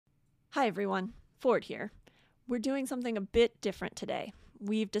Hi everyone, Ford here. We're doing something a bit different today.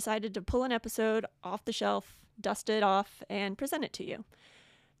 We've decided to pull an episode off the shelf, dust it off, and present it to you.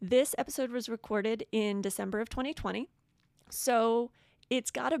 This episode was recorded in December of 2020, so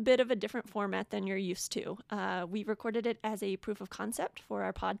it's got a bit of a different format than you're used to. We recorded it as a proof of concept for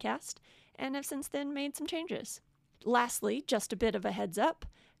our podcast, and have since then made some changes. Lastly, just a bit of a heads up,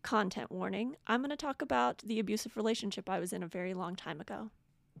 content warning, I'm going to talk about the abusive relationship I was in a very long time ago.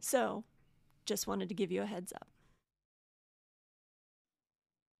 So, just wanted to give you a heads up.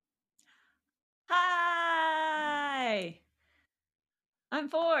 Hi! I'm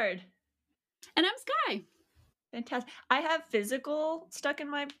Ford. And I'm Sky. Fantastic. I have physical stuck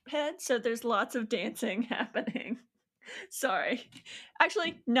in my head, so there's lots of dancing happening. Sorry.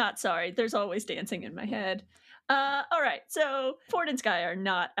 Actually, not sorry. There's always dancing in my head. All right, so Ford and Sky are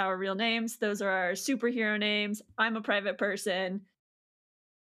not our real names. Those are our superhero names. I'm a private person.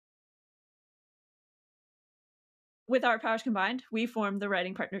 With our powers combined, we form the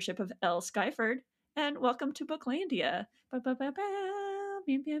writing partnership of L. Skyford, and welcome to Booklandia.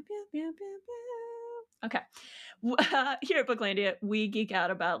 Okay. Here at Booklandia, we geek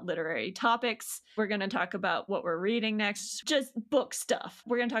out about literary topics. We're going to talk about what we're reading next, just book stuff.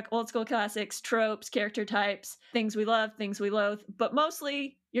 We're going to talk old school classics, tropes, character types, things we love, things we loathe, but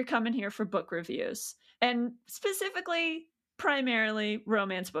mostly you're coming here for book reviews, and specifically, primarily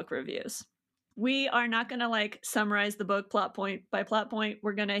romance book reviews. We are not going to summarize the book plot point by plot point.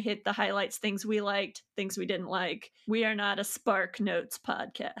 We're going to hit the highlights, things we liked, things we didn't like. We are not a Spark Notes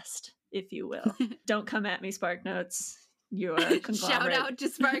podcast, if you will. Don't come at me, Spark Notes. You are a conglomerate. Shout out to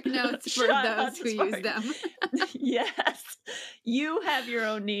Spark Notes for those who use them. Yes. You have your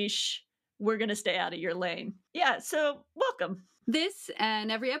own niche. We're going to stay out of your lane. Yeah, so welcome. This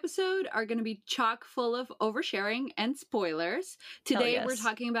and every episode are going to be chock full of oversharing and spoilers. Today yes. We're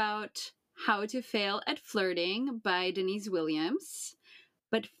talking about How to Fail at Flirting by Denise Williams.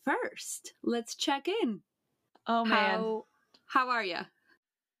 But first, let's check in. Oh, man. How are you?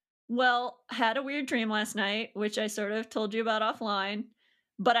 Well, had a weird dream last night, which I sort of told you about offline,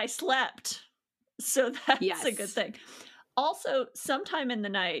 but I slept. So that's a good thing. Also, sometime in the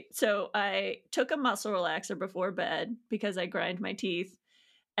night, so I took a muscle relaxer before bed because I grind my teeth.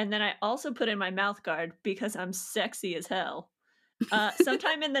 And then I also put in my mouth guard because I'm sexy as hell.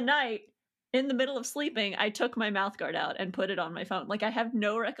 Sometime in the night, in the middle of sleeping, I took my mouth guard out and put it on my phone. I have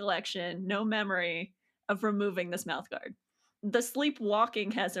no recollection, no memory of removing this mouth guard. The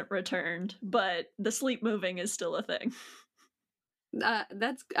sleepwalking hasn't returned, but the sleep moving is still a thing.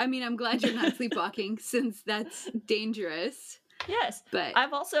 I'm glad you're not sleepwalking since that's dangerous. Yes, but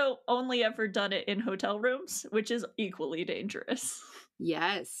I've also only ever done it in hotel rooms, which is equally dangerous.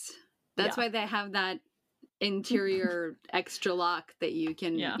 Yes. That's why they have that interior extra lock that you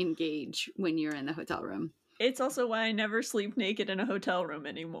can engage when you're in the hotel room. It's also why I never sleep naked in a hotel room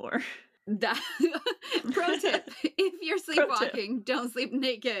anymore. Pro tip, if you're sleepwalking, don't sleep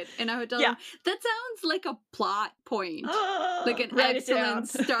naked in a hotel room. That sounds like a plot point. Like an excellent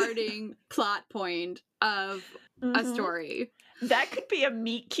starting plot point of a story. That could be a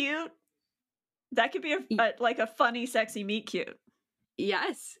meet cute. That could be a funny, sexy meet cute.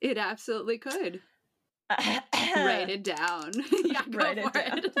 Yes, it absolutely could. Write it down. Yeah, Write it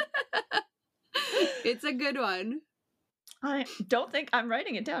down. It. It's a good one. I don't think I'm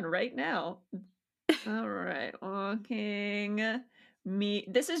writing it down right now. All right. Walking me.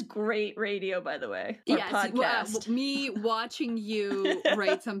 This is great radio, by the way. Yes. Podcast. Me watching you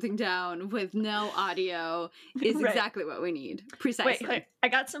write something down with no audio is exactly what we need. Precisely. Wait, I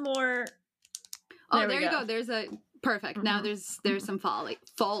got some more. There you go. There's a perfect. Mm-hmm. Now there's some foley.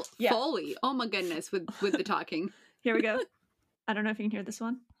 Foley. Oh my goodness, with the talking. Here we go. I don't know if you can hear this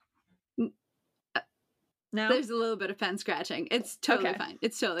one. No? There's a little bit of pen scratching. It's totally fine.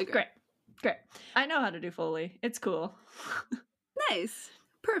 It's totally great. Great. I know how to do Foley. It's cool. Nice.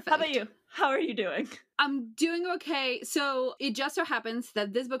 Perfect. How about you? How are you doing? I'm doing okay. So it just so happens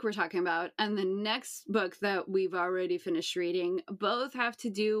that this book we're talking about and the next book that we've already finished reading both have to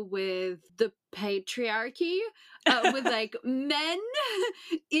do with the patriarchy, with men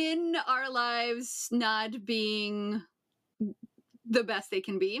in our lives not being the best they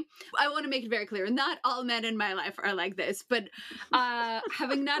can be. I want to make it very clear, not all men in my life are like this, but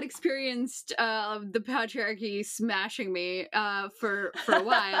having not experienced the patriarchy smashing me for a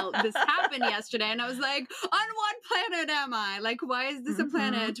while, this happened yesterday, and I was like, on what planet am I? Why is this a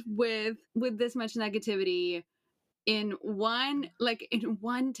planet with this much negativity in one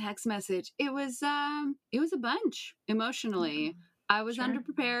text message? It was a bunch emotionally. I was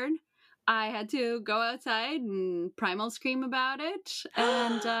underprepared. I had to go outside and primal scream about it.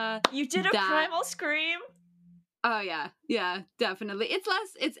 And you did a primal scream? Oh yeah, definitely.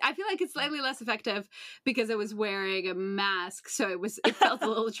 I feel like it's slightly less effective because I was wearing a mask, so it felt a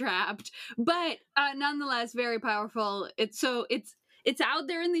little trapped, but nonetheless very powerful. It's out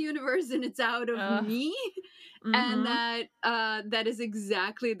there in the universe and it's out of me. And that is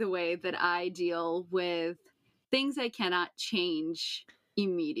exactly the way that I deal with things I cannot change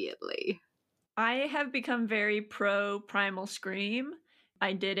immediately. I have become very pro primal scream.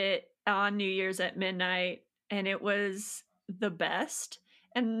 I did it on New Year's at midnight, and it was the best.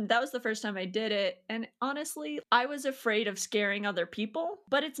 And that was the first time I did it. And honestly, I was afraid of scaring other people,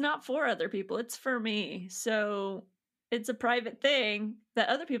 but it's not for other people, it's for me. So it's a private thing that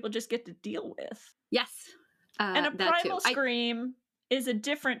other people just get to deal with. Yes. And a primal scream is a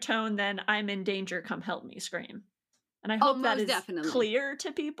different tone than I'm in danger, come help me scream. And I hope that is clear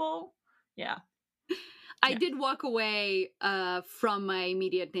to people. Yeah. I did walk away from my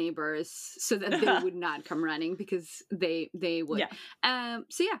immediate neighbors so that they would not come running because they would. Yeah.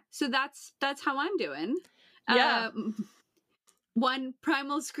 So that's how I'm doing. Yeah. One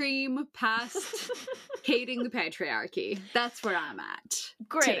primal scream past hating the patriarchy. That's where I'm at.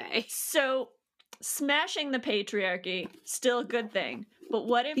 Great. Today. So smashing the patriarchy, still a good thing. But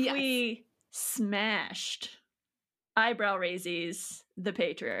what if we smashed eyebrow raises the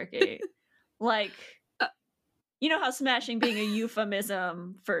patriarchy? Like, you know how smashing being a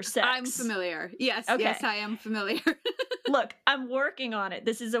euphemism for sex? I'm familiar. Yes, okay. Yes, I am familiar. Look, I'm working on it.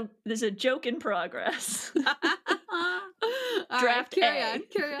 This is a joke in progress. Draft carry A. on.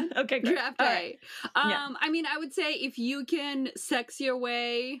 Okay, great. Draft A. I mean, I would say if you can sex your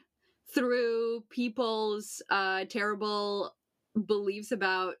way through people's terrible beliefs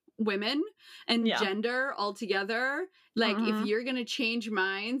about women and gender altogether, like if you're gonna change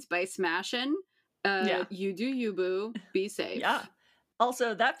minds by smashing, you do you, boo. Be safe. Yeah.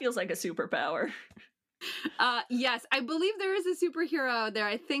 Also, that feels like a superpower. Yes, I believe there is a superhero out there.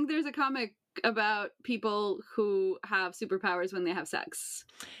 I think there's a comic about people who have superpowers when they have sex.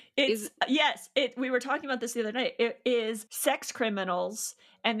 We were talking about this the other night. It is sex criminals,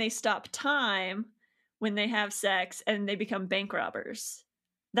 and they stop time when they have sex, and they become bank robbers.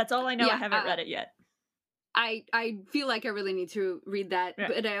 That's all I know. I haven't read it yet. I feel like I really need to read that,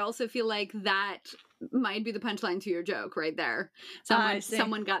 but I also feel like that might be the punchline to your joke right there.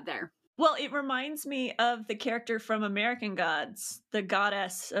 Someone got there. Well, it reminds me of the character from American Gods, the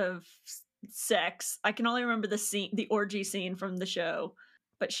goddess of sex. I can only remember the orgy scene from the show,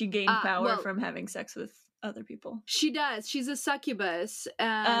 but she gained power from having sex with other people. She does. She's a succubus,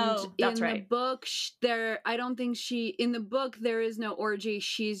 and in the book, I don't think in the book there is no orgy.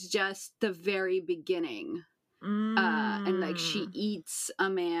 She's just the very beginning, and like she eats a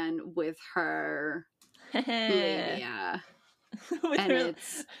man with her labia, and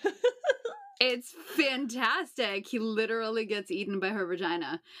it's fantastic. He literally gets eaten by her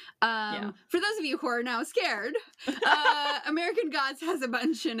vagina. For those of you who are now scared, American Gods has a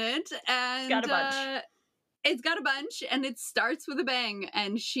bunch in it, and it's got a bunch, and it starts with a bang,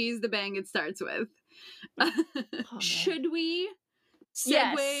 and she's the bang it starts with. Should we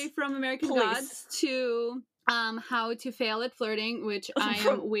segue from American Gods to how to fail at flirting, which I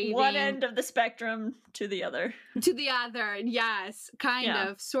am waving one end of the spectrum to the other. Yes, kind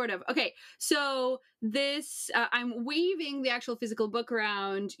of, sort of. Okay, so this I'm waving the actual physical book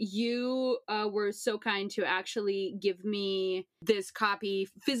around. You were so kind to actually give me this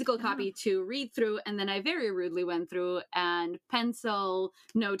physical copy to read through, and then I very rudely went through and pencil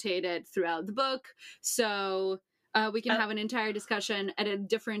notated throughout the book. So we can have an entire discussion at a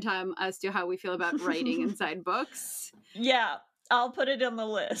different time as to how we feel about writing inside books. Yeah, I'll put it on the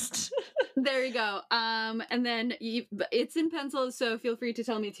list. There you go. And then it's in pencil, so feel free to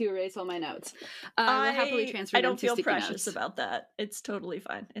tell me to erase all my notes. We'll happily transfer them to sticky notes. I don't feel precious about that. It's totally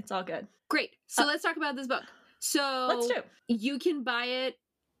fine. It's all good. Great. So let's talk about this book. So let's do. You can buy it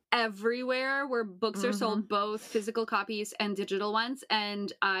everywhere where books are sold, both physical copies and digital ones,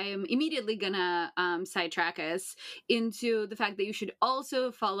 and I'm immediately gonna sidetrack us into the fact that you should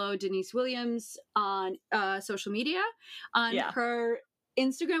also follow Denise Williams on social media. On her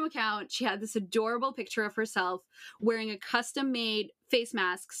Instagram account, she had this adorable picture of herself wearing a custom-made face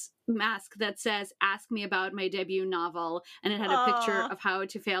mask that says "Ask me about my debut novel," and it had a picture of how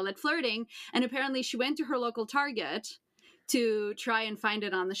to fail at flirting. And apparently she went to her local Target to try and find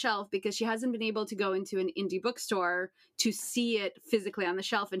it on the shelf because she hasn't been able to go into an indie bookstore to see it physically on the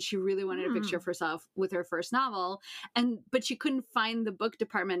shelf, and she really wanted a picture of herself with her first novel, but she couldn't find the book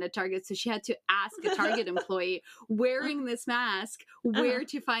department at Target, so she had to ask a Target employee wearing this mask where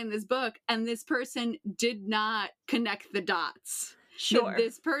to find this book, and this person did not connect the dots. Sure. That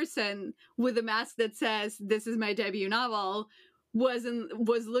this person with a mask that says "This is my debut novel" was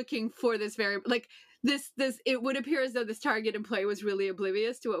looking for this very this it would appear as though this Target employee was really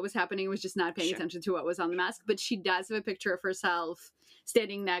oblivious to what was happening, was just not paying attention to what was on the mask. But she does have a picture of herself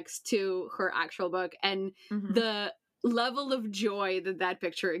standing next to her actual book, and the level of joy that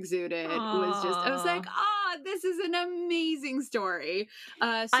picture exuded was just, I was like, this is an amazing story.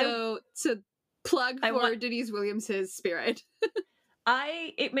 So plug for Denise Williams' spirit.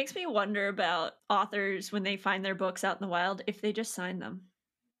 It makes me wonder about authors when they find their books out in the wild, if they just sign them.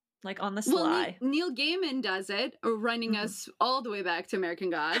 Like on the sly. Well, Neil Gaiman does it, running us all the way back to American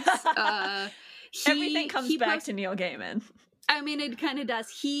Gods. Everything comes back to Neil Gaiman. I mean, it kind of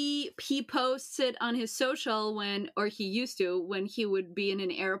does. He posts it on his social he used to, when he would be in an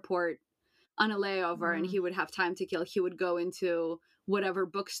airport on a layover and he would have time to kill. He would go into whatever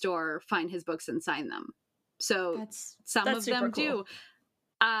bookstore, find his books and sign them. So some of them do.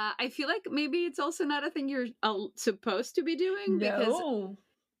 I feel like maybe it's also not a thing you're supposed to be doing because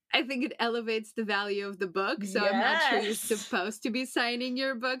I think it elevates the value of the book. So I'm not sure you're supposed to be signing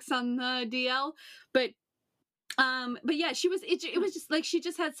your books on the DL. But yeah, it was just like, she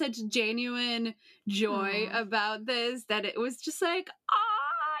just had such genuine joy about this that it was just like,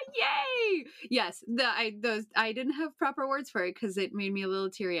 yay! Yes, I didn't have proper words for it because it made me a little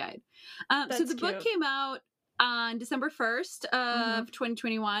teary-eyed. So the book came out on December 1st of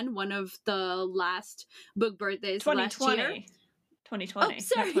 2021, one of the last book birthdays last year. 2020. Oh,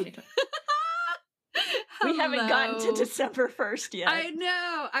 sorry. 2020. We haven't gotten to December 1st yet. I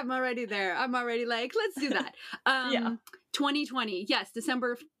know. I'm already there. I'm already like, let's do that. 2020. Yes,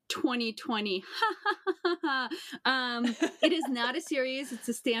 December 2020. It is not a series. It's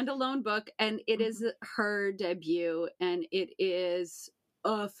a standalone book, and it is her debut, and it is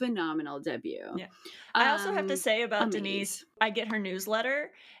a phenomenal debut. Yeah. I also have to say about Denise, I get her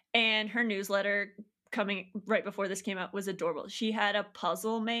newsletter, and her newsletter coming right before this came out was adorable. She had a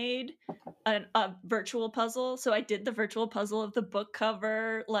puzzle made, a virtual puzzle. So I did the virtual puzzle of the book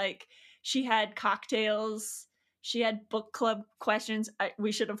cover. Like, she had cocktails. She had book club questions.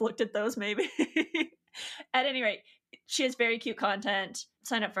 We should have looked at those maybe. At any rate, she has very cute content.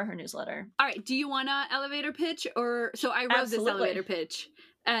 Sign up for her newsletter. All right. Do you want to elevator pitch or? So I wrote this elevator pitch,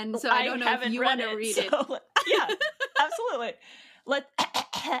 and so I don't know if you want to read it. Yeah, absolutely.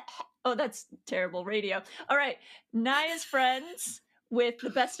 Oh, that's terrible radio. All right. Naya's friends, with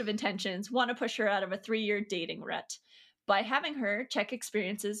the best of intentions, want to push her out of a 3-year dating rut by having her check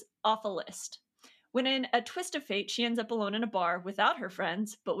experiences off a list. When in a twist of fate, she ends up alone in a bar without her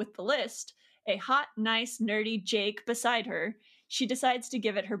friends, but with the list, a hot, nice, nerdy Jake beside her, she decides to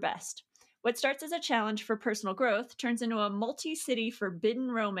give it her best. What starts as a challenge for personal growth turns into a multi-city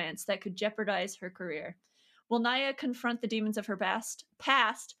forbidden romance that could jeopardize her career. Will Naya confront the demons of her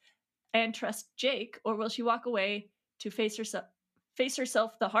past and trust Jake, or will she walk away to face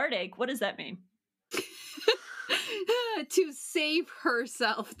herself the heartache? What does that mean? To save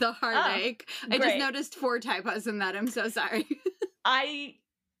herself the heartache. I just noticed 4 typos in that. I'm so sorry. I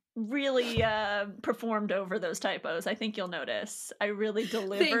really performed over those typos. I think you'll notice. I really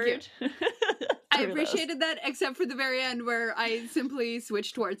delivered. Thank you. I appreciated that, except for the very end where I simply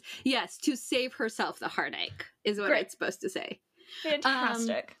switched words. Yes, to save herself the heartache is what it's supposed to say.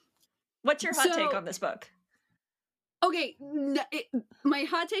 Fantastic. What's your hot take on this book? Okay, my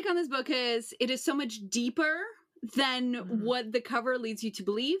hot take on this book is it is so much deeper than what the cover leads you to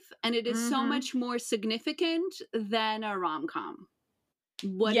believe, and it is so much more significant than a rom-com.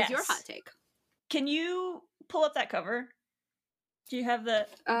 What is your hot take? Can you pull up that cover? Do you have the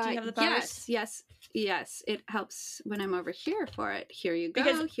powers? Yes. It helps when I'm over here for it. Here you go.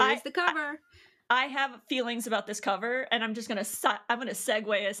 Because here's the cover. I have feelings about this cover, and I'm just gonna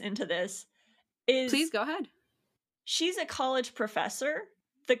segue us into this. Please go ahead. She's a college professor.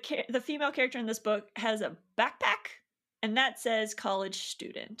 The female character in this book has a backpack, and that says college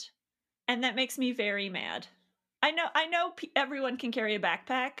student, and that makes me very mad. I know everyone can carry a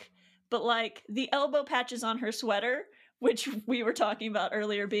backpack, but like the elbow patches on her sweater, which we were talking about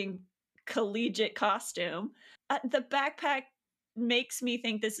earlier being collegiate costume, the backpack makes me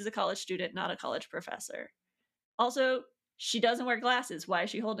think this is a college student, not a college professor. Also, she doesn't wear glasses. Why is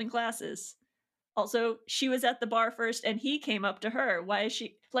she holding glasses? Also, she was at the bar first and he came up to her. Why is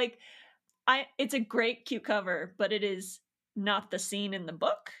she it's a great cute cover, but it is not the scene in the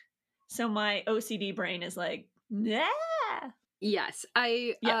book. So my OCD brain is like, nah. Yes,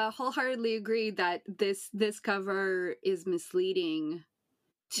 I Yeah. wholeheartedly agree that this cover is misleading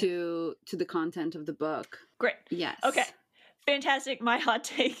to the content of the book. Great. Yes. Okay. Fantastic. My hot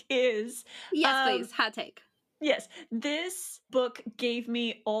take is Yes, please. Hot take. yes, this book gave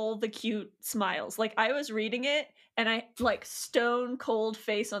me all the cute smiles. Like I was reading it and I like stone cold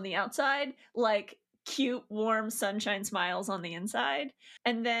face on the outside, like cute warm sunshine smiles on the inside.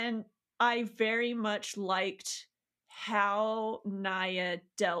 And then I very much liked how Naya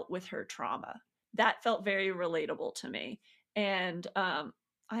dealt with her trauma. That felt very relatable to me. And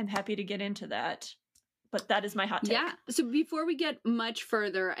I'm happy to get into that. But that is my hot take. Yeah. So before we get much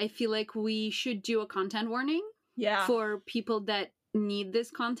further, I feel like we should do a content warning. Yeah. For people that need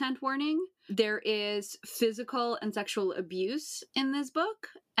this content warning. There is physical and sexual abuse in this book,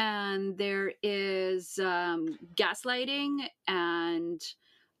 and there is gaslighting and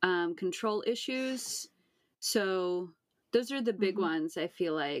control issues. So those are the big ones, I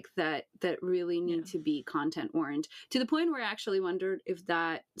feel like, that really need to be content warned, to the point where I actually wondered if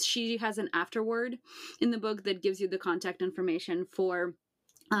that she has an afterword in the book that gives you the contact information for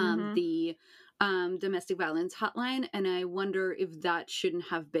the domestic violence hotline, and I wonder if that shouldn't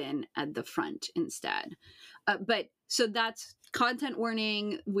have been at the front instead. But so that's content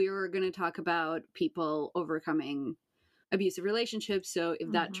warning. We're going to talk about people overcoming abusive relationships. So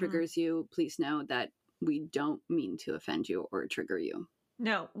if that triggers you, please know that we don't mean to offend you or trigger you.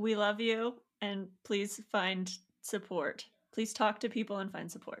 No, we love you, and please find support. Please talk to people and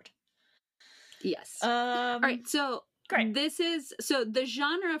find support. Yes. All right. So great. So the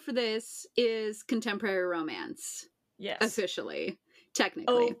genre for this is contemporary romance. Yes. Officially,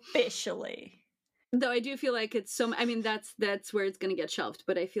 technically. Officially. Though I do feel like it's so, I mean, that's where it's going to get shelved,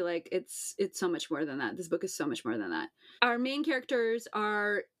 but I feel like it's so much more than that. This book is so much more than that. Our main characters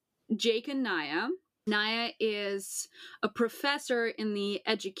are Jake and Naya. Naya is a professor in the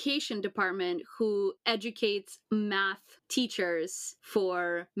education department who educates math teachers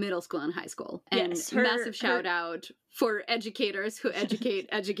for middle school and high school. And yes, massive shout out for educators who educate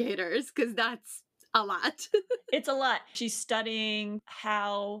educators, because that's a lot. It's a lot. She's studying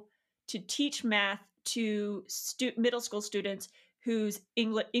how to teach math to middle school students whose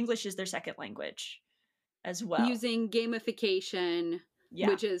English is their second language as well. Using gamification,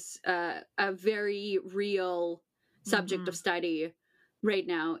 which is a very real subject of study right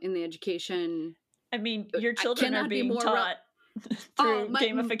now in the education. I mean, your children are being taught through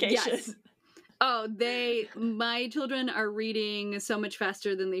gamification. Yes. Oh, my children are reading so much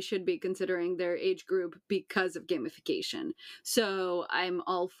faster than they should be considering their age group because of gamification. So I'm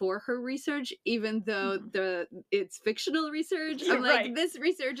all for her research, even though it's fictional research. I'm like, this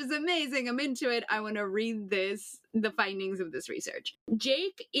research is amazing. I'm into it. I want to read the findings of this research.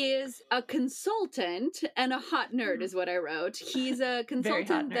 Jake is a consultant and a hot nerd is what I wrote. He's a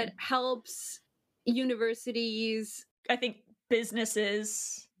consultant that helps universities, I think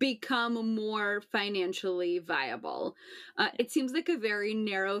businesses, become more financially viable. It seems like a very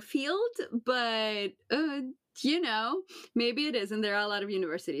narrow field, but maybe it is, and there are a lot of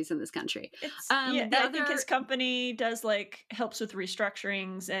universities in this country. I think his company does helps with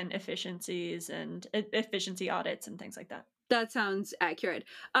restructurings and efficiencies and efficiency audits and things like that. That sounds accurate.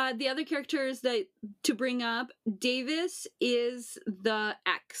 The other characters to bring up, Davis is the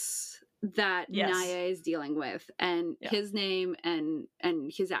ex that Naya is dealing with, and his name and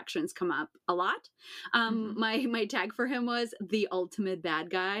his actions come up a lot. My tag for him was the ultimate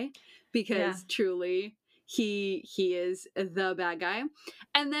bad guy, because truly he is the bad guy.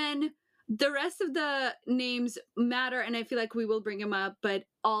 And then the rest of the names matter, and I feel like we will bring them up, but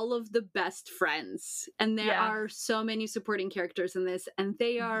all of the best friends, and there are so many supporting characters in this, and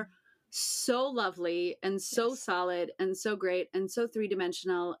they are so lovely and so solid and so great and so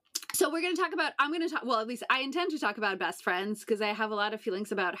three-dimensional. So we're going to talk about, at least I intend to talk about best friends, because I have a lot of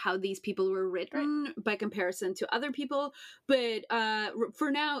feelings about how these people were written by comparison to other people. But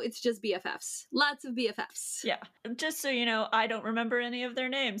for now, it's just BFFs. Lots of BFFs. Yeah. Just so you know, I don't remember any of their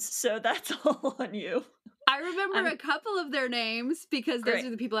names, so that's all on you. I remember a couple of their names, because those are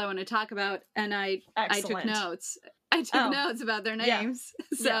the people I want to talk about, and I took notes. I took notes about their names.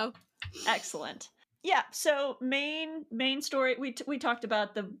 So excellent. Yeah, so main story, we talked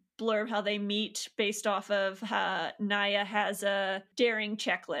about the blurb, how they meet based off of Naya has a daring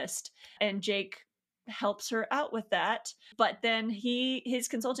checklist and Jake helps her out with that. But then his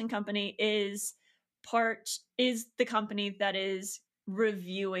consulting company is the company that is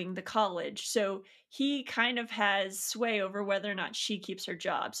reviewing the college. So he kind of has sway over whether or not she keeps her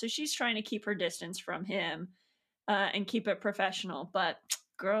job. So she's trying to keep her distance from him and keep it professional. But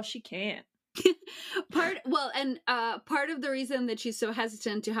girl, she can't. Part of the reason that she's so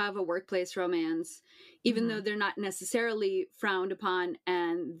hesitant to have a workplace romance, even though they're not necessarily frowned upon,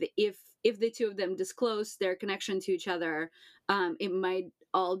 and if the two of them disclose their connection to each other, it might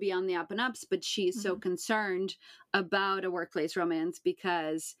all be on the up and ups. But she's so concerned about a workplace romance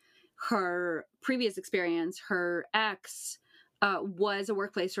because her previous experience, her ex, was a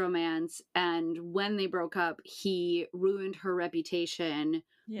workplace romance, and when they broke up, he ruined her reputation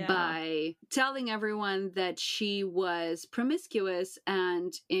by telling everyone that she was promiscuous,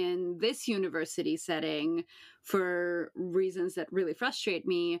 and in this university setting, for reasons that really frustrate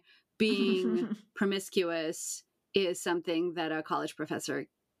me, being promiscuous is something that a college professor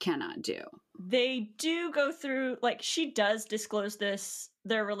cannot do. They do go through, like, she does disclose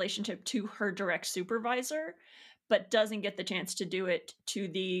their relationship to her direct supervisor, but doesn't get the chance to do it to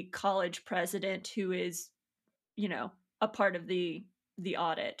the college president, who is, you know, a part of the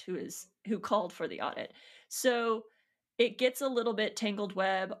audit, who called for the audit. So it gets a little bit tangled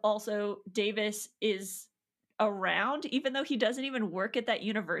web. Also, Davis is around, even though he doesn't even work at that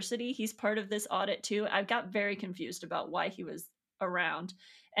university. He's part of this audit too. I got very confused about why he was around.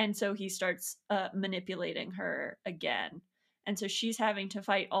 And so he starts manipulating her again. And so she's having to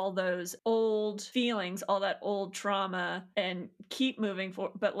fight all those old feelings, all that old trauma, and keep moving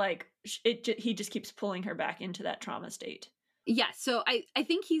forward. But like, he just keeps pulling her back into that trauma state. Yeah, so I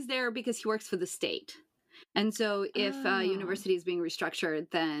think he's there because he works for the state. And so if a university is being restructured,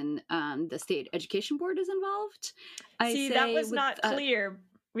 then the state education board is involved. That was not clear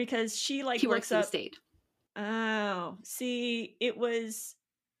because she he works for the state. Oh, see, it was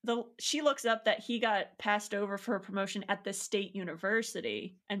she looks up that he got passed over for a promotion at the state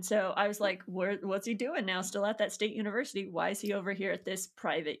university. And so I was like, what's he doing now? Still at that state university? Why is he over here at this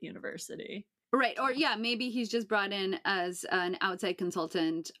private university? Right. Or yeah, maybe he's just brought in as an outside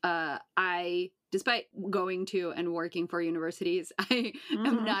consultant. Despite going to and working for universities, I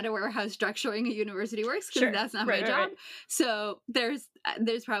am not aware how structuring a university works because that's not my job. Right. So there's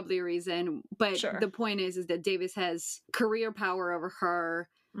probably a reason. But the point is that Davis has career power over her.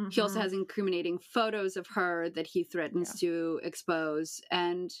 He also has incriminating photos of her that he threatens to expose.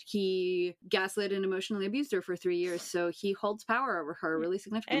 And he gaslit and emotionally abused her for 3 years. So he holds power over her, really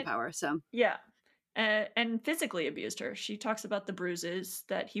significant power. So yeah. And physically abused her. She talks about the bruises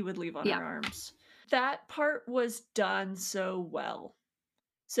that he would leave on her arms. That part was done so well.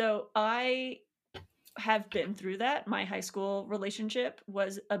 So I have been through that. My high school relationship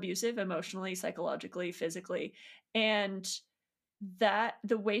was abusive emotionally, psychologically, physically. And that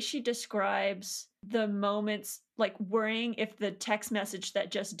the way she describes the moments, like worrying if the text message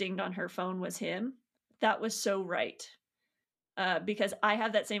that just dinged on her phone was him, that was so right. Because I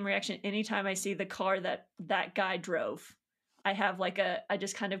have that same reaction anytime I see the car that guy drove. I have I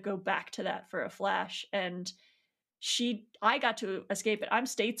just kind of go back to that for a flash. And I got to escape it. I'm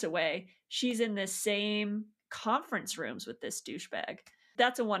states away. She's in the same conference rooms with this douchebag.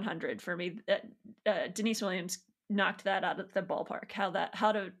 That's a 100 for me. Denise Williams knocked that out of the ballpark.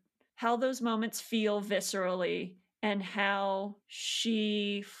 How those moments feel viscerally, and how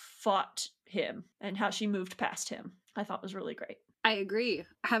she fought him and how she moved past him, I thought was really great. I agree,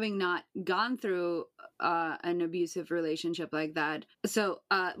 having not gone through an abusive relationship like that. So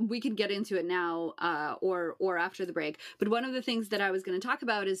we can get into it now or after the break. But one of the things that I was going to talk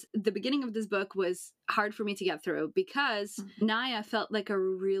about is the beginning of this book was hard for me to get through because Naya felt like a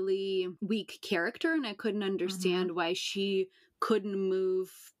really weak character, and I couldn't understand why she couldn't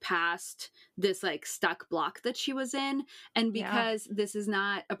move past this like stuck block that she was in. And because this is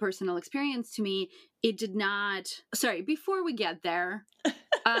not a personal experience to me, it did not. Sorry, before we get there,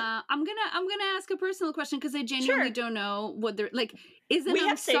 I'm gonna ask a personal question because I genuinely don't know what they're like. Isn't we I'm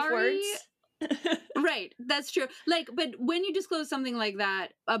have safe sorry words. Right, that's true. Like, but when you disclose something like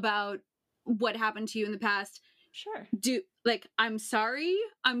that about what happened to you in the past, I'm sorry.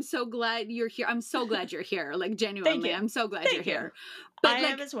 I'm so glad you're here. I'm so glad you're here. Like, genuinely, I'm so glad you're here. But I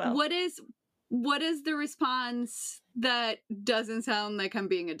am as well. What is the response that doesn't sound like I'm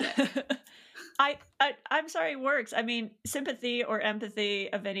being a dick? I'm sorry works. I mean, sympathy or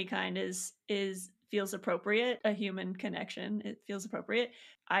empathy of any kind feels appropriate. A human connection, it feels appropriate.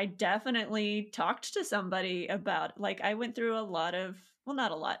 I definitely talked to somebody about, like, I went through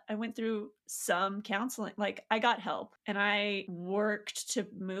not a lot. I went through some counseling. Like, I got help and I worked to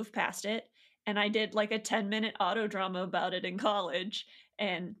move past it. And I did like a 10-minute auto drama about it in college,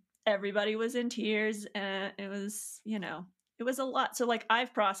 and everybody was in tears, and it was, it was a lot. So like,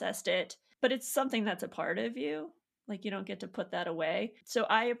 I've processed it, but it's something that's a part of you. Like, you don't get to put that away. So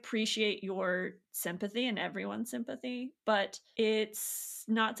I appreciate your sympathy and everyone's sympathy, but it's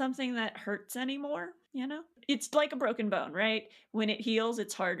not something that hurts anymore, you know? It's like a broken bone, right? When it heals,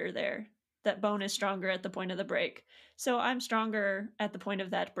 it's harder there. That bone is stronger at the point of the break. So I'm stronger at the point of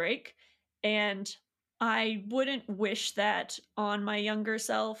that break. And I wouldn't wish that on my younger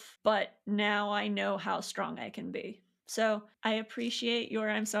self, but now I know how strong I can be. So I appreciate your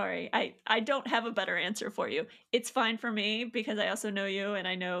I'm sorry. I don't have a better answer for you. It's fine for me because I also know you and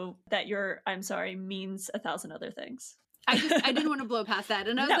I know that your I'm sorry means 1,000 other things. I didn't want to blow past that.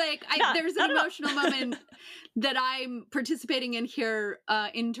 And I was like, there's an emotional moment that I'm participating in here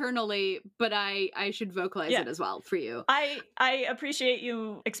internally, but I should vocalize it as well for you. I appreciate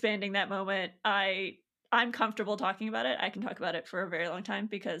you expanding that moment. I'm comfortable talking about it. I can talk about it for a very long time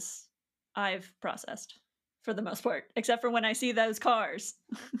because I've processed for the most part, except for when I see those cars.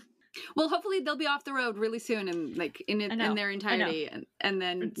 Well, hopefully they'll be off the road really soon and like in their entirety, and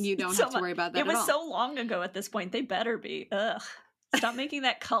then you don't have to worry about that at all. It was so long ago at this point. They better be. Ugh. Stop making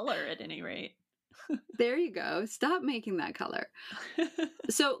that color at any rate. There you go. Stop making that color.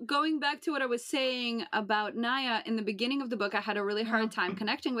 So going back to what I was saying about Naya, in the beginning of the book, I had a really hard time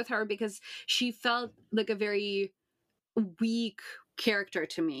connecting with her because she felt like a very weak character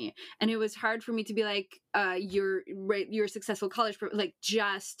to me, and it was hard for me to be like, you're a successful college like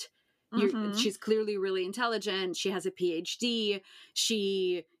just she's clearly really intelligent, she has a PhD,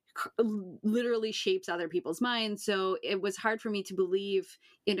 she literally shapes other people's minds, so it was hard for me to believe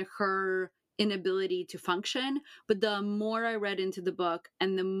in her inability to function. But the more I read into the book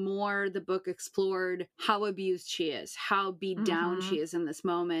and the more the book explored how abused she is, how beat down she is in this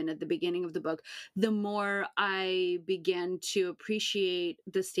moment at the beginning of the book, the more I began to appreciate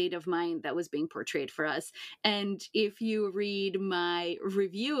the state of mind that was being portrayed for us. And if you read my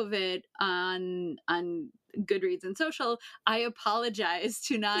review of it on Goodreads and social, I apologize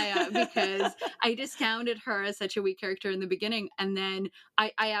to Naya because I discounted her as such a weak character in the beginning, and then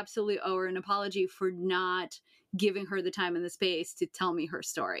I absolutely owe her an apology for not giving her the time and the space to tell me her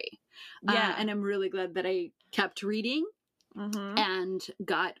story. Yeah, and I'm really glad that I kept reading and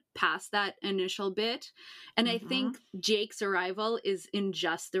got past that initial bit. And I think Jake's arrival is in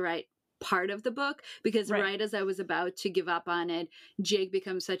just the right part of the book, because right as I was about to give up on it, Jake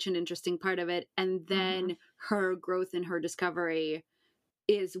becomes such an interesting part of it, and then her growth and her discovery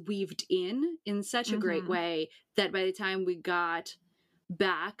is weaved in such a great way that by the time we got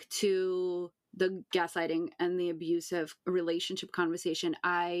back to the gaslighting and the abusive relationship conversation,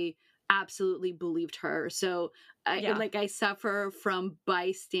 I absolutely believed her. So I suffer from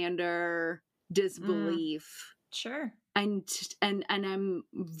bystander disbelief. Sure. And I'm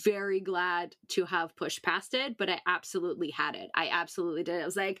very glad to have pushed past it, but I absolutely had it. I absolutely did. I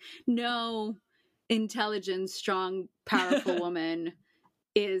was like, no intelligent, strong, powerful woman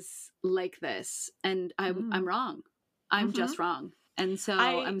is like this. And I'm wrong. I'm just wrong. And so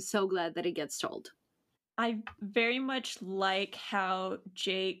I'm so glad that it gets told. I very much like how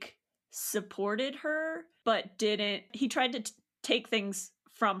Jake supported her, but didn't. He tried to take things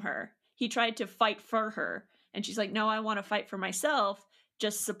from her. He tried to fight for her. And she's like, no, I want to fight for myself.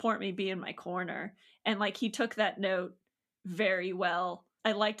 Just support me, be in my corner. And like, he took that note very well.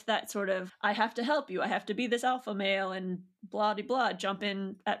 I liked that sort of, I have to help you. I have to be this alpha male and blah, blah, blah, jump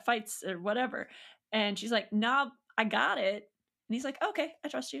in at fights or whatever. And she's like, nah, I got it. And he's like, okay, I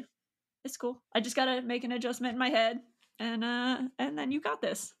trust you. It's cool. I just got to make an adjustment in my head. And then you got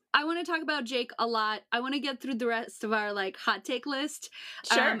this. I want to talk about Jake a lot. I want to get through the rest of our like hot take list.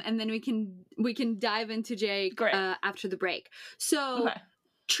 Sure. And then we can dive into Jake after the break. So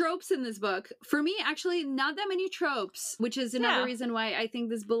tropes in this book, for me, actually not that many tropes, which is another reason why I think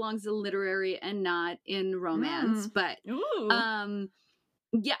this belongs in literary and not in romance. But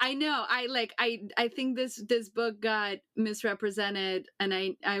yeah, I know. I think this book got misrepresented, and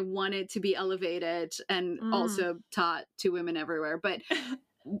I want it to be elevated and also taught to women everywhere. But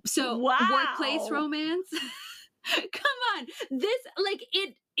so workplace romance, come on, this like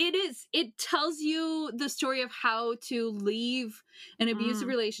it tells you the story of how to leave an abusive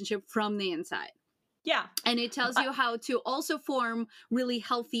relationship from the inside. Yeah. And it tells you how to also form really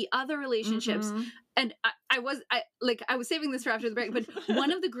healthy other relationships. And I was saving this for after the break, but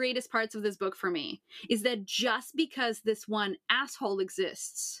one of the greatest parts of this book for me is that just because this one asshole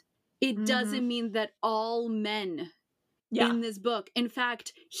exists, it doesn't mean that all men in this book. In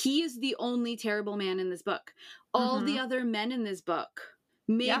fact, he is the only terrible man in this book. All the other men in this book,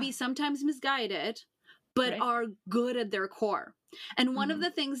 maybe sometimes misguided, but are good at their core. And one of the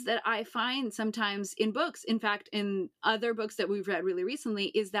things that I find sometimes in books, in fact, in other books that we've read really recently,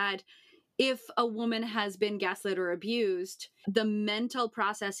 is that if a woman has been gaslit or abused, the mental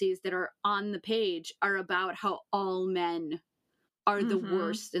processes that are on the page are about how all men are the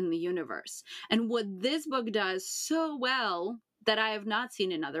worst in the universe. And what this book does so well that I have not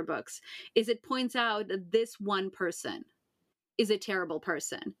seen in other books is it points out that this one person is a terrible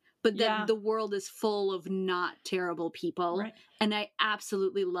person, but that the world is full of not terrible people. Right. And I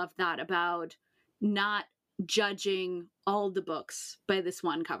absolutely love that about not judging all the books by this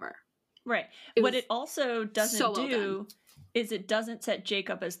one cover. Right. What it also doesn't do is it doesn't set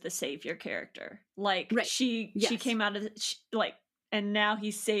Jacob as the savior character. Like she came out of and now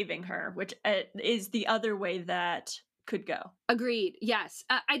he's saving her, which is the other way that could go. Agreed. Yes.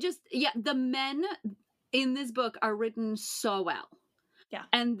 The men in this book are written so well. Yeah.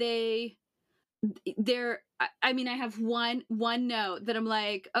 And I mean, I have one note that I'm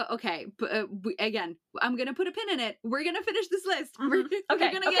like, okay, again, I'm going to put a pin in it. We're going to finish this list. We're going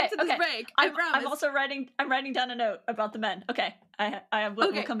to get to this break. I promise. I'm writing down a note about the men. Okay.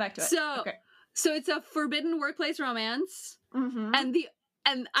 We'll come back to it. So it's a forbidden workplace romance.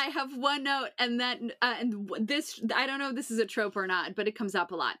 And I have one note, and that, and this, I don't know if this is a trope or not, but it comes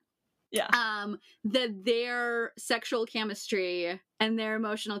up a lot. Yeah. That their sexual chemistry and their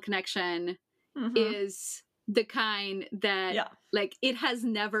emotional connection is the kind that like it has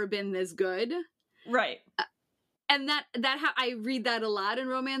never been this good. Right. And that I read that a lot in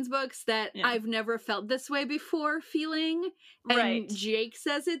romance books, that I've never felt this way before feeling. And Jake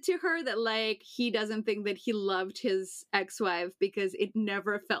says it to her that like he doesn't think that he loved his ex-wife because it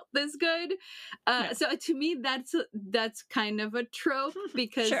never felt this good. So to me that's kind of a trope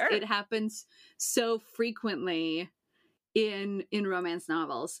because it happens so frequently in romance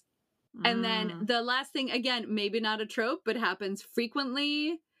novels. And then the last thing, again, maybe not a trope, but happens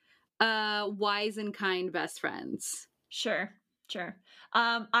frequently, wise and kind best friends. Sure.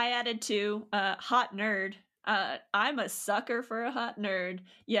 I added two, hot nerd. I'm a sucker for a hot nerd.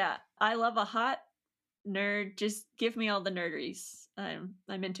 Yeah, I love a hot nerd. Just give me all the nerderies. I'm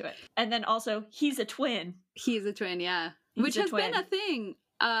into it. And then also, he's a twin. He's a twin, yeah. Which has been a thing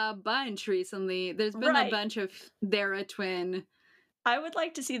a bunch recently. There's been a bunch of they're a twin. I would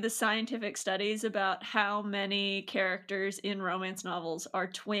like to see the scientific studies about how many characters in romance novels are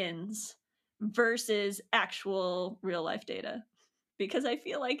twins versus actual real life data, because I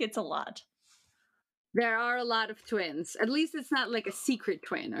feel like it's a lot. There are a lot of twins. At least it's not like a secret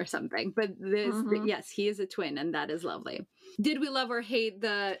twin or something, but yes, he is a twin, and that is lovely. Did we love or hate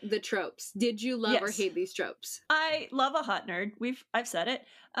the tropes? Did you love or hate these tropes? I love a hot nerd. I've said it.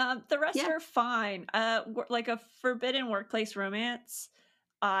 The rest are fine. Like a forbidden workplace romance,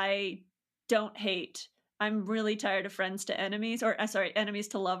 I don't hate. I'm really tired of friends to enemies, or enemies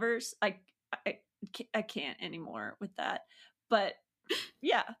to lovers. I can't anymore with that. But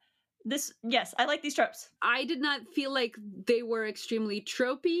yeah. I like these tropes. I did not feel like they were extremely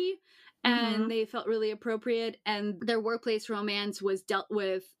tropey, and they felt really appropriate, and their workplace romance was dealt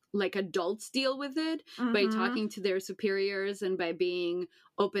with like adults deal with it by talking to their superiors and by being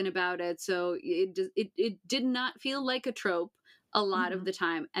open about it. So it did not feel like a trope a lot of the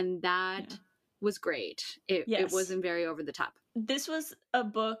time, and that was great. It wasn't very over the top. This was a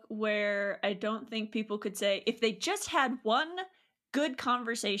book where I don't think people could say if they just had one good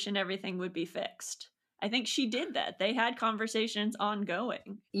conversation, everything would be fixed. I think she did that. They had conversations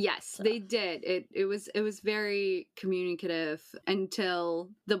ongoing. Yes, they did. It was very communicative until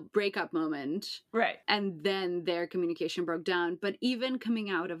the breakup moment. Right. And then their communication broke down. But even coming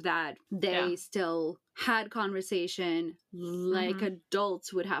out of that, they still had conversation like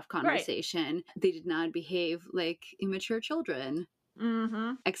adults would have conversation. Right. They did not behave like immature children.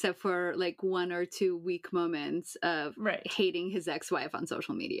 Except for like 1 or 2 weak moments of hating his ex-wife on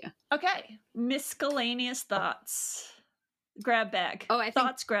social media. Okay. Miscellaneous thoughts. Grab bag. Oh, I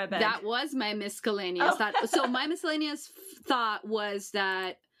think grab bag. That was my miscellaneous thought. So my miscellaneous thought was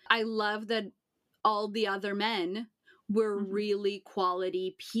that I love that all the other men were really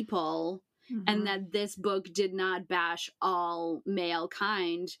quality people, and that this book did not bash all male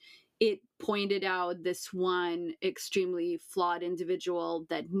kind. It pointed out this one extremely flawed individual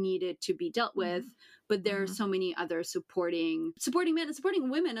that needed to be dealt with, but there are so many other supporting men and supporting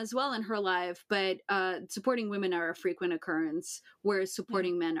women as well in her life, but supporting women are a frequent occurrence, whereas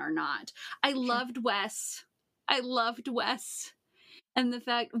supporting men are not. I loved Wes. And the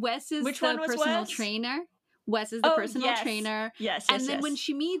fact Wes is the personal trainer. Wes is the Oh, personal yes. trainer. Yes, And then when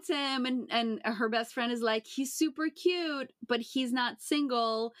she meets him and her best friend is like, he's super cute, but he's not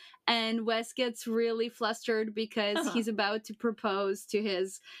single. And Wes gets really flustered because he's about to propose to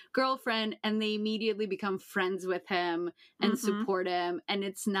his girlfriend, and they immediately become friends with him and support him. And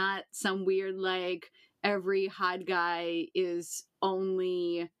it's not some weird, like, every hot guy is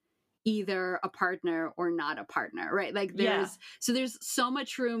only either a partner or not a partner, right? Like there's so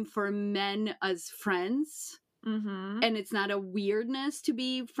much room for men as friends. And it's not a weirdness to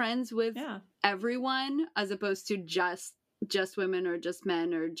be friends with everyone, as opposed to just women or just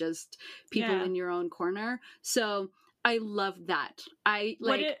men or just people in your own corner. So I love that. I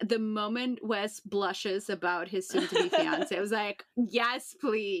like the moment Wes blushes about his soon-to-be fiance. I was like, yes,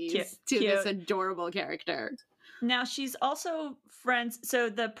 please, cute. This adorable character. Now she's also friends. So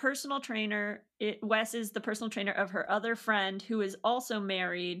the personal trainer, Wes is the personal trainer of her other friend who is also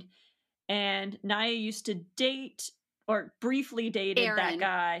married. And Naya used to date or briefly dated that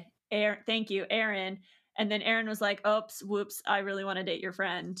guy. Aaron, thank you, Aaron. And then Aaron was like, oops, whoops, I really want to date your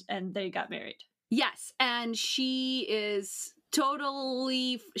friend. And they got married. Yes. And she is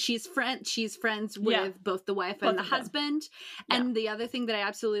she's friends with both the wife and the husband. And the other thing that I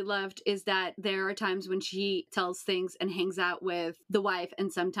absolutely loved is that there are times when she tells things and hangs out with the wife,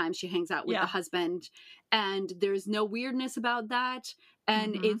 and sometimes she hangs out with the husband, and there's no weirdness about that.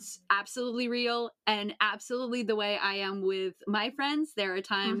 And it's absolutely real and absolutely the way I am with my friends. There are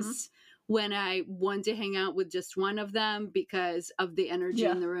times when I want to hang out with just one of them because of the energy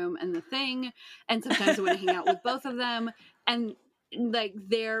in the room and the thing. And sometimes I want to hang out with both of them. And like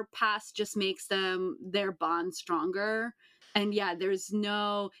their past just makes their bond stronger. And it is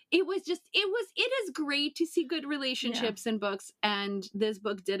great to see good relationships in books. And this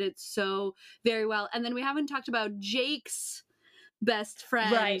book did it so very well. And then we haven't talked about Jake's best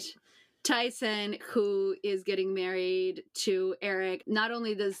friend, Tyson, who is getting married to Eric. Not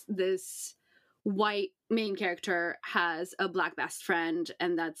only does this white main character has a black best friend,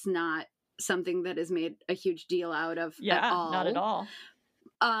 and that's not something that is made a huge deal out of at all. Not at all.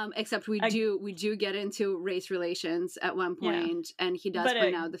 Except we do get into race relations at one point, and he does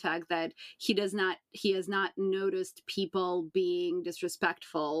point out the fact that he has not noticed people being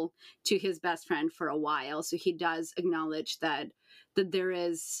disrespectful to his best friend for a while. So he does acknowledge that there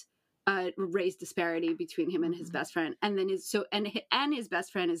is a race disparity between him and his best friend, and then his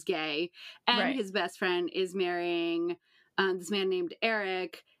best friend is gay, and his best friend is marrying this man named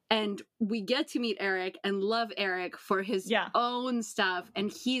Eric. And we get to meet Eric and love Eric for his own stuff. And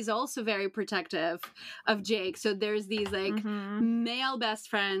he's also very protective of Jake. So there's these like male best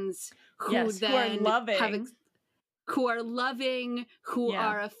friends who are loving, who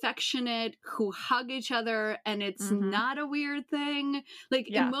are affectionate, who hug each other. And it's not a weird thing. Like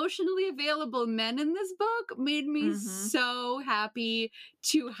emotionally available men in this book made me so happy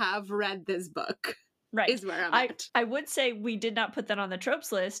to have read this book. Right. Is where I'm at. I would say we did not put that on the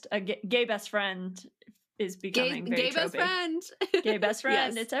tropes list. A gay best friend is becoming very tropey. Best friend. Gay best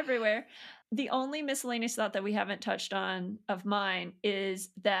friend. It's everywhere. The only miscellaneous thought that we haven't touched on of mine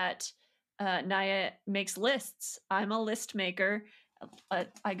is that Naya makes lists. I'm a list maker.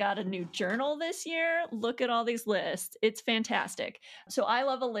 I got a new journal this year. Look at all these lists. It's fantastic. So I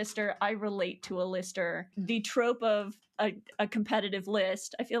love a lister. I relate to a lister. The trope of a competitive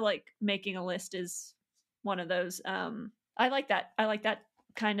list, I feel like making a list is one of those. I like that. I like that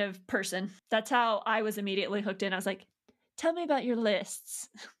kind of person. That's how I was immediately hooked in. I was like, tell me about your lists.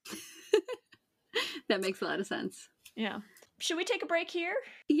 That makes a lot of sense. Yeah. Should we take a break here?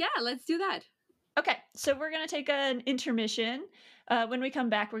 Yeah, let's do that. Okay, so we're going to take an intermission. When we come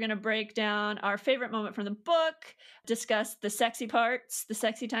back, we're going to break down our favorite moment from the book, discuss the sexy parts, the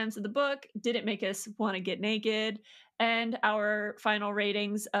sexy times of the book, did it make us want to get naked, and our final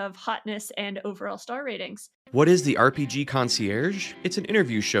ratings of hotness and overall star ratings. What is the RPG Concierge? It's an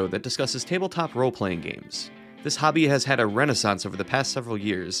interview show that discusses tabletop role-playing games. This hobby has had a renaissance over the past several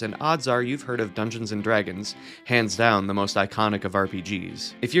years, and odds are you've heard of Dungeons & Dragons, hands down the most iconic of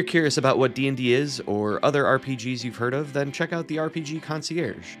RPGs. If you're curious about what D&D is, or other RPGs you've heard of, then check out the RPG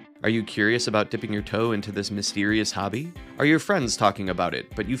Concierge. Are you curious about dipping your toe into this mysterious hobby? Are your friends talking about it,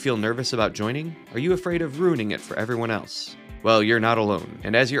 but you feel nervous about joining? Are you afraid of ruining it for everyone else? Well, you're not alone,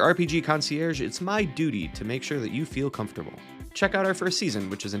 and as your RPG Concierge, it's my duty to make sure that you feel comfortable. Check out our first season,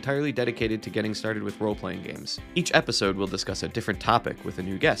 which is entirely dedicated to getting started with role-playing games. Each episode will discuss a different topic with a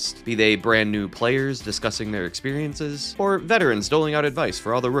new guest, be they brand new players discussing their experiences, or veterans doling out advice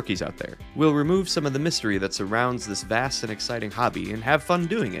for all the rookies out there. We'll remove some of the mystery that surrounds this vast and exciting hobby and have fun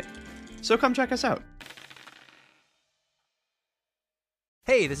doing it. So come check us out.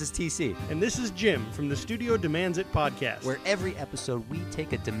 Hey, Hey, this is TC. And this is Jim from the Studio Demands It podcast, Where every episode we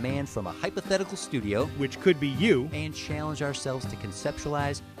take a demand from a hypothetical studio, which could be you, and challenge ourselves to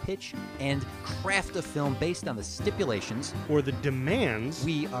conceptualize, pitch, and craft a film based on the stipulations or the demands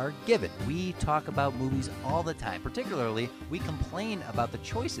we are given. We talk about movies all the time. Particularly, we complain about the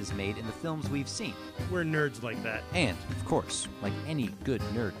choices made in the films we've seen. We're nerds like that. And, of course, like any good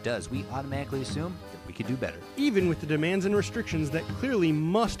nerd does, we automatically assume that we could do better. Even with the demands and restrictions that clearly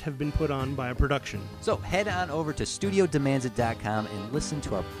must have been put on by a production. So head on over to StudioDemandsIt.com and listen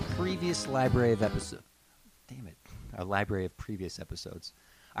to our previous library of episodes. Damn it. Our library of previous episodes.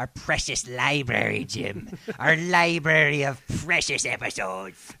 Our precious library, Jim. Our library of precious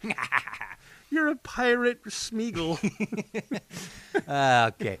episodes. You're a pirate, Smeagol.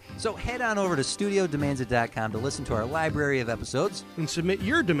 Okay. So head on over to StudioDemandsIt.com to listen to our library of episodes. And submit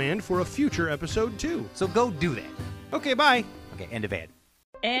your demand for a future episode, too. So go do that. Okay, bye. Okay, end of ad.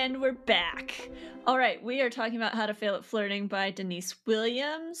 And we're back. All right, we are talking about How to Fail at Flirting by Denise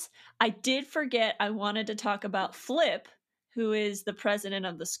Williams. I did forget I wanted to talk about Flip, who is the president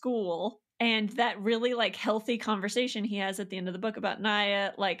of the school, and that really healthy conversation he has at the end of the book about Naya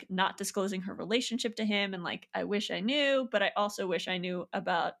not disclosing her relationship to him, and I wish I knew, but I also wish I knew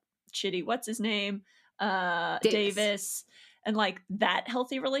about shitty what's his name, Davis, and that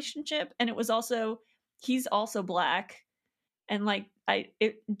healthy relationship. And it was also, he's also Black, and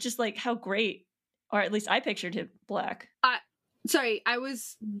how great, or at least I pictured him Black. Sorry, I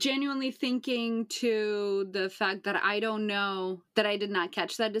was genuinely thinking to the fact that I don't know, that I did not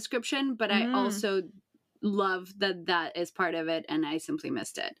catch that description, but I also love that that is part of it, and I simply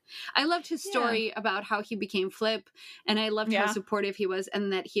missed it. I loved his story about how he became Flip, and I loved how supportive he was,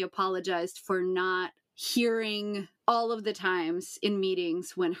 and that he apologized for not hearing all of the times in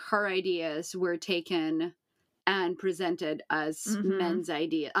meetings when her ideas were taken and presented as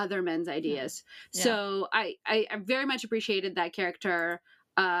other men's ideas. Yeah. So I very much appreciated that character.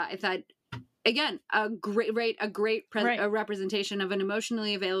 I thought, again, a great representation of an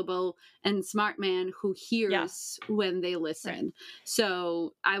emotionally available and smart man who hears when they listen. Right.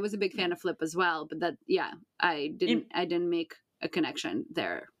 So I was a big fan of Flip as well, but I didn't make a connection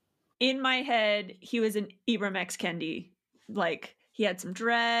there. In my head, he was an Ibram X. Kendi, he had some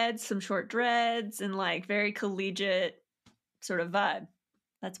dreads, some short dreads, and very collegiate sort of vibe.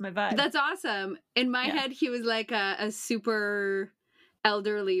 That's my vibe. That's awesome. In my head, he was a super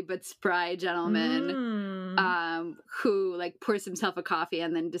elderly but spry gentleman who pours himself a coffee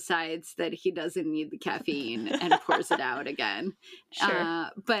and then decides that he doesn't need the caffeine and pours it out again. Sure.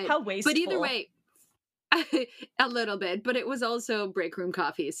 But how wasteful. But either way, a little bit. But it was also break room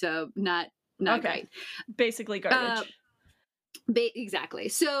coffee, so not great. Basically garbage. Exactly.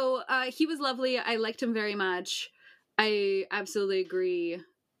 So he was lovely. I liked him very much. I absolutely agree.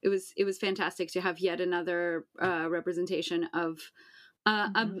 It was fantastic to have yet another representation of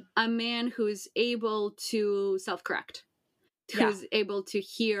a man who's able to self-correct, who's able to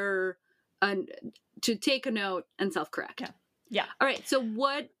hear and to take a note and self-correct. Yeah. All right. So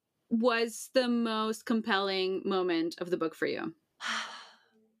what was the most compelling moment of the book for you?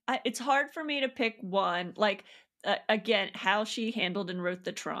 It's hard for me to pick one. Again, how she handled and wrote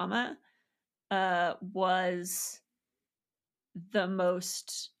the trauma was the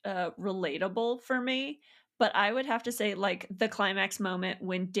most relatable for me. But I would have to say, the climax moment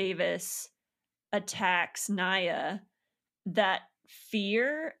when Davis attacks Naya, that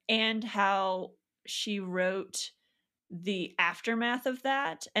fear and how she wrote the aftermath of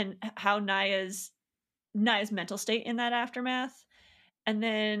that, and how Naya's mental state in that aftermath, and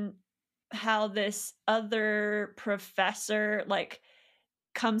then how this other professor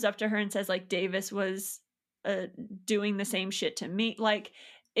comes up to her and says Davis was doing the same shit to me.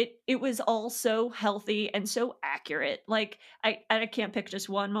 It was all so healthy and so accurate. I can't pick just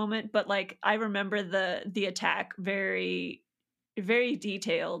one moment, but I remember the attack very, very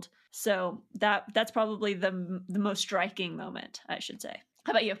detailed. So that's probably the most striking moment, I should say.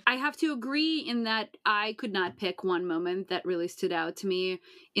 How about you? I have to agree in that I could not pick one moment that really stood out to me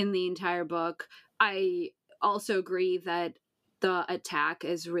in the entire book. I also agree that the attack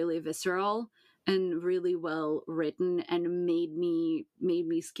is really visceral and really well written and made me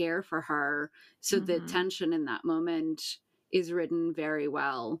scare for her. So the tension in that moment is written very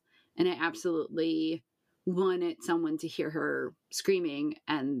well. And I absolutely wanted someone to hear her screaming,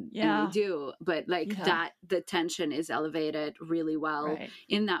 and they do, but like that the tension is elevated really well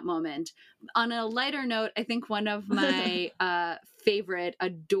in that moment. On a lighter note, I think one of my favorite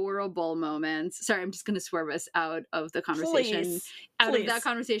adorable moments, sorry, I'm just going to swerve us out of the conversation, of that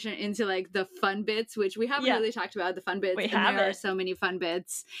conversation into like the fun bits, which we haven't really talked about the fun bits, and there are so many fun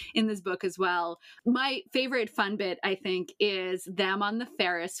bits in this book as well. My favorite fun bit, I think, is them on the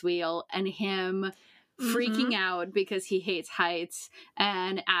Ferris wheel and him freaking out because he hates heights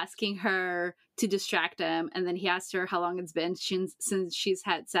and asking her to distract him, and then he asks her how long it's been since she's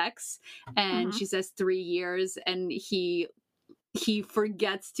had sex, and she says 3 years, and he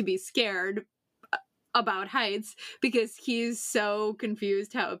forgets to be scared about heights because he's so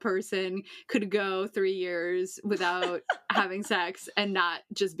confused how a person could go 3 years without having sex and not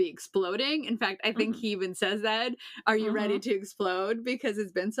just be exploding. In fact, I think he even says that, are you ready to explode because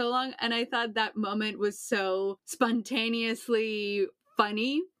it's been so long? And I thought that moment was so spontaneously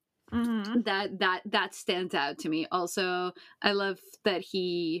funny that stands out to me. Also, I love that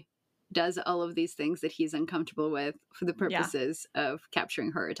he does all of these things that he's uncomfortable with for the purposes of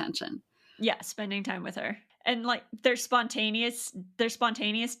capturing her attention. Yeah, spending time with her. And like their spontaneous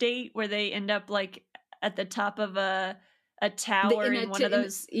date where they end up like at the top of a tower in one of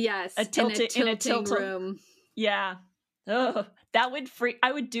those a tilting room. Yeah. Oh, that would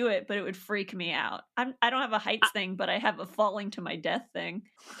I would do it, but it would freak me out. I don't have a heights thing, but I have a falling to my death thing.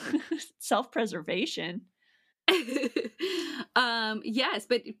 Self-preservation. Yes,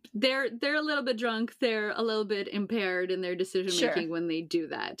 but they're a little bit drunk, they're a little bit impaired in their decision making when they do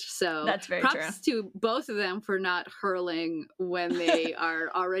that, so that's very props to both of them for not hurling when they are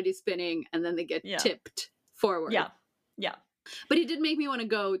already spinning and then they get tipped forward. But it did make me want to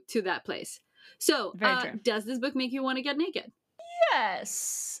go to that place. So does this book make you want to get naked?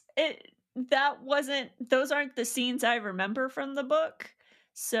 Yes. Those aren't the scenes I remember from the book,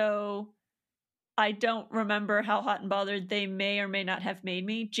 so I don't remember how hot and bothered they may or may not have made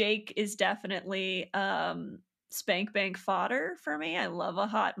me. Jake is definitely spank bank fodder for me. I love a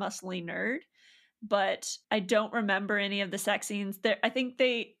hot, muscly nerd, but I don't remember any of the sex scenes. I think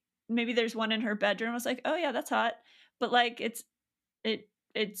maybe there's one in her bedroom. I was like, oh yeah, that's hot, but like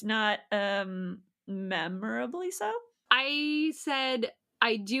it's not memorably so. I said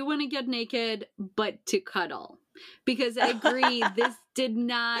I do want to get naked, but to cuddle. Because I agree, this didn't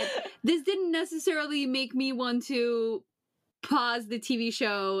necessarily make me want to pause the TV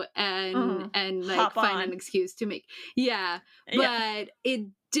show and like find an excuse to make but it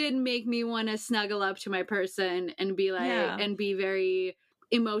did make me want to snuggle up to my person and be like and be very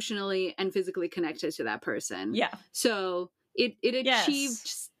emotionally and physically connected to that person. So it achieved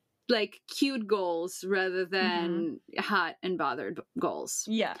like cute goals rather than hot and bothered goals.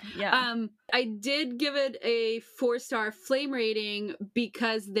 I did give it a 4-star flame rating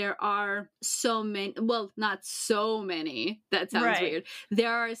because there are so many, well, not so many, that sounds weird.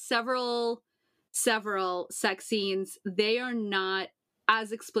 There are several sex scenes. They are not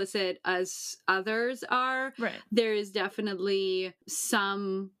as explicit as others are. There is definitely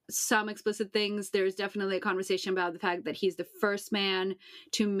some explicit things. There's definitely a conversation about the fact that he's the first man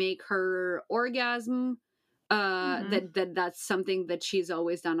to make her orgasm. That's something that she's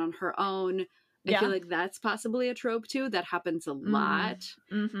always done on her own. I feel like that's possibly a trope too. That happens a lot.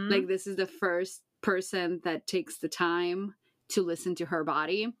 Like this is the first person that takes the time to listen to her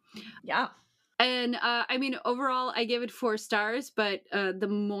body. And I mean, overall, I gave it 4 stars, but the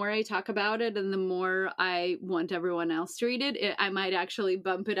more I talk about it and the more I want everyone else to read it, I might actually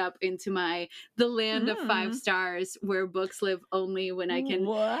bump it up into the land of 5 stars where books live only when I can.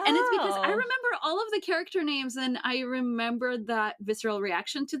 Wow. And it's because I remember all of the character names, and I remember that visceral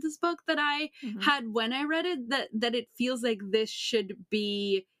reaction to this book that I had when I read it, that it feels like this should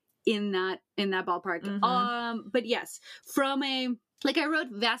be in that ballpark. But yes, from I wrote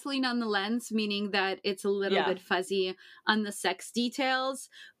Vaseline on the lens, meaning that it's a little bit fuzzy on the sex details.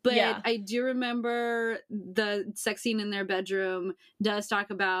 But I do remember the sex scene in their bedroom does talk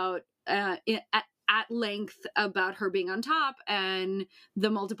about at length about her being on top, and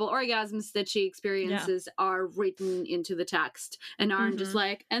the multiple orgasms that she experiences are written into the text and aren't just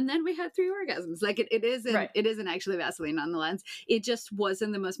like, and then we had 3 orgasms. Like it isn't actually Vaseline on the lens. It just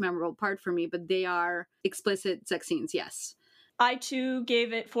wasn't the most memorable part for me, but they are explicit sex scenes. Yes. I too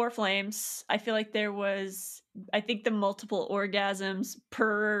gave it 4 flames. I feel like I think the multiple orgasms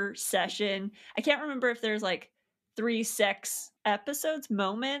per session. I can't remember if there's like 3 sex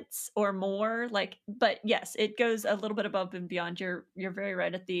moments or more. But yes, it goes a little bit above and beyond. You're very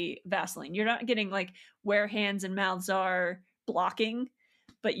right at the Vaseline. You're not getting like where hands and mouths are blocking,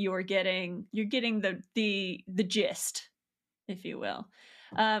 but you're getting the gist, if you will.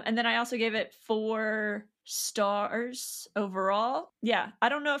 And then I also gave it 4 stars overall. Yeah, I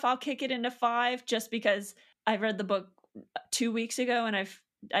don't know if I'll kick it into 5 just because I read the book 2 weeks ago and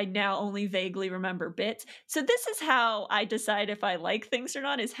I now only vaguely remember bits. So this is how I decide if I like things or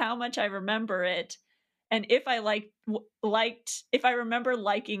not, is how much I remember it. And if I if I remember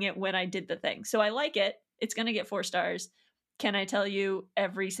liking it when I did the thing. So I like it. It's going to get 4 stars. Can I tell you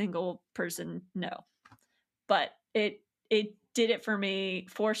every single person? No. But it did it for me.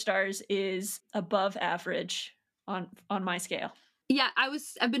 4 stars is above average on my scale. Yeah,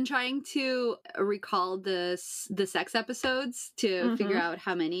 I've been trying to recall the sex episodes to figure out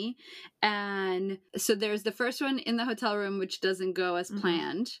how many. And so there's the first one in the hotel room, which doesn't go as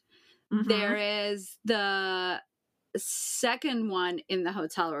planned. There is the second one in the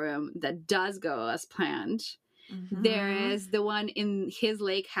hotel room that does go as planned. There is the one in his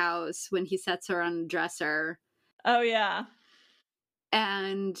lake house when he sets her on a dresser. Oh, yeah.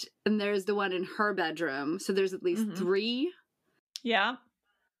 And there's the one in her bedroom. So there's at least 3. Yeah.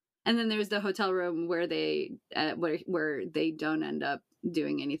 And then there's the hotel room where they where they don't end up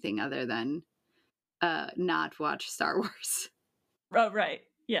doing anything other than not watch Star Wars. Oh, right.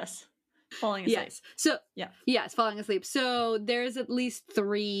 Yes. Falling asleep. Yes. So yes, falling asleep. So there's at least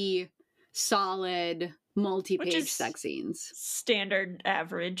 3 solid multi-page sex scenes. Standard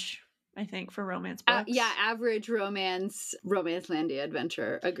average, I think, for romance books. Average Romance-landia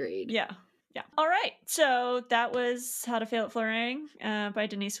adventure. Agreed. Yeah. All right. So that was How to Fail at Flirting by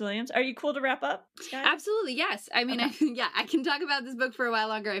Denise Williams. Are you cool to wrap up, Sky? Absolutely. Yes. I mean, Okay. I can talk about this book for a while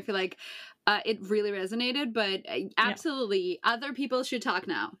longer. I feel like it really resonated, but absolutely, other people should talk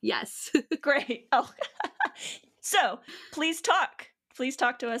now. Yes. Great. Oh, so please talk. Please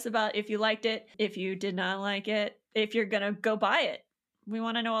talk to us about if you liked it, if you did not like it, if you're going to go buy it. We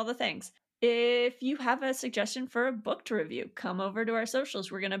want to know all the things. If you have a suggestion for a book to review, come over to our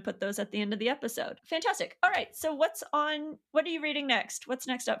socials. We're going to put those at the end of the episode. Fantastic. All right. So what are you reading next? What's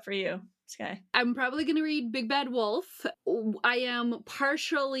next up for you, Sky? I'm probably going to read Big Bad Wolf. I am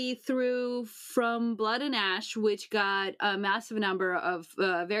partially through From Blood and Ash, which got a massive number of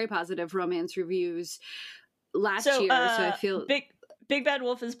very positive romance reviews last year. So I feel... Big Bad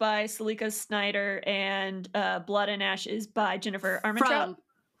Wolf is by Salika Snyder, and Blood and Ash is by Jennifer Armentrout.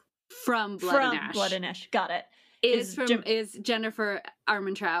 From Blood and Ash. Got it. Is Jennifer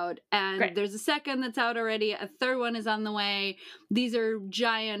Armentrout, and Great. There's a second that's out already. A third one is on the way. These are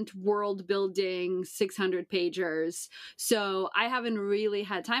giant world building 600 pagers. So I haven't really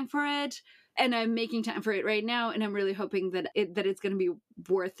had time for it, and I'm making time for it right now. And I'm really hoping that it's going to be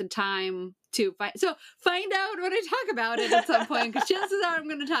worth the time to find. So find out when I talk about it at some point, because chances are I'm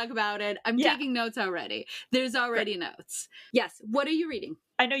going to talk about it. I'm taking notes already. There's already notes. Yes. What are you reading?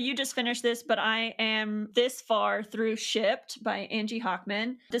 I know you just finished this, but I am this far through Shipped by Angie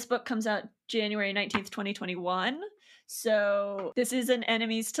Hockman. This book comes out January 19th, 2021. So this is an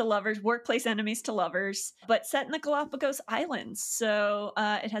workplace enemies to lovers, but set in the Galapagos Islands. So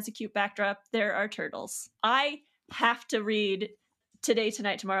it has a cute backdrop. There are turtles. I have to read Today,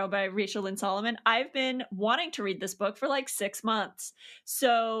 Tonight, Tomorrow by Rachel Lynn Solomon. I've been wanting to read this book for like 6 months.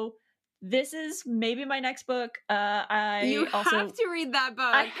 So this is maybe my next book. You have to read that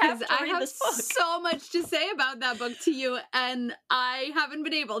book. I have this book. So much to say about that book to you, and I haven't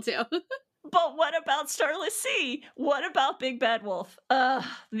been able to. But what about Starless Sea? What about Big Bad Wolf? The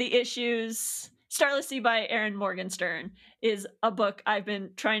issues. Starless Sea by Erin Morgenstern is a book I've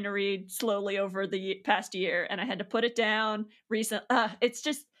been trying to read slowly over the past year, and I had to put it down recently. It's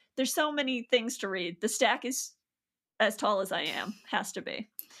just, there's so many things to read. The stack is as tall as I am. Has to be.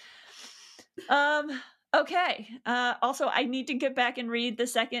 Okay. Also, I need to get back and read the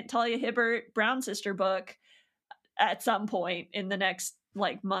second Talia Hibbert Brown Sister book at some point in the next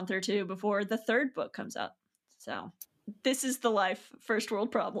month or two before the third book comes out. So this is the life. First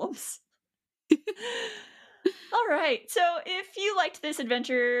world problems. All right. So if you liked this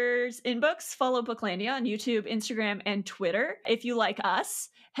Adventures in Books, follow Booklandia on YouTube, Instagram, and Twitter. If you like us,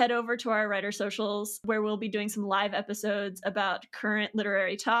 head over to our writer socials, where we'll be doing some live episodes about current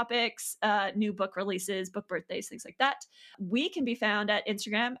literary topics, new book releases, book birthdays, things like that. We can be found at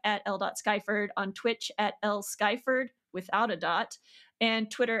Instagram at l.skyford, on Twitch at lskyford without a dot,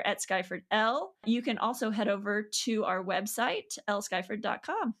 and Twitter at SkyfordL. You can also head over to our website,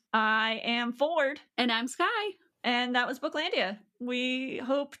 lskyford.com. I am Ford. And I'm Sky. And that was Booklandia. We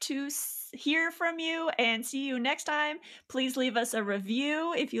hope to hear from you and see you next time. Please leave us a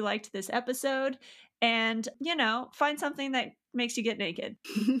review if you liked this episode. And, find something that makes you get naked.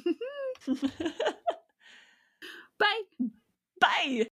 Bye. Bye.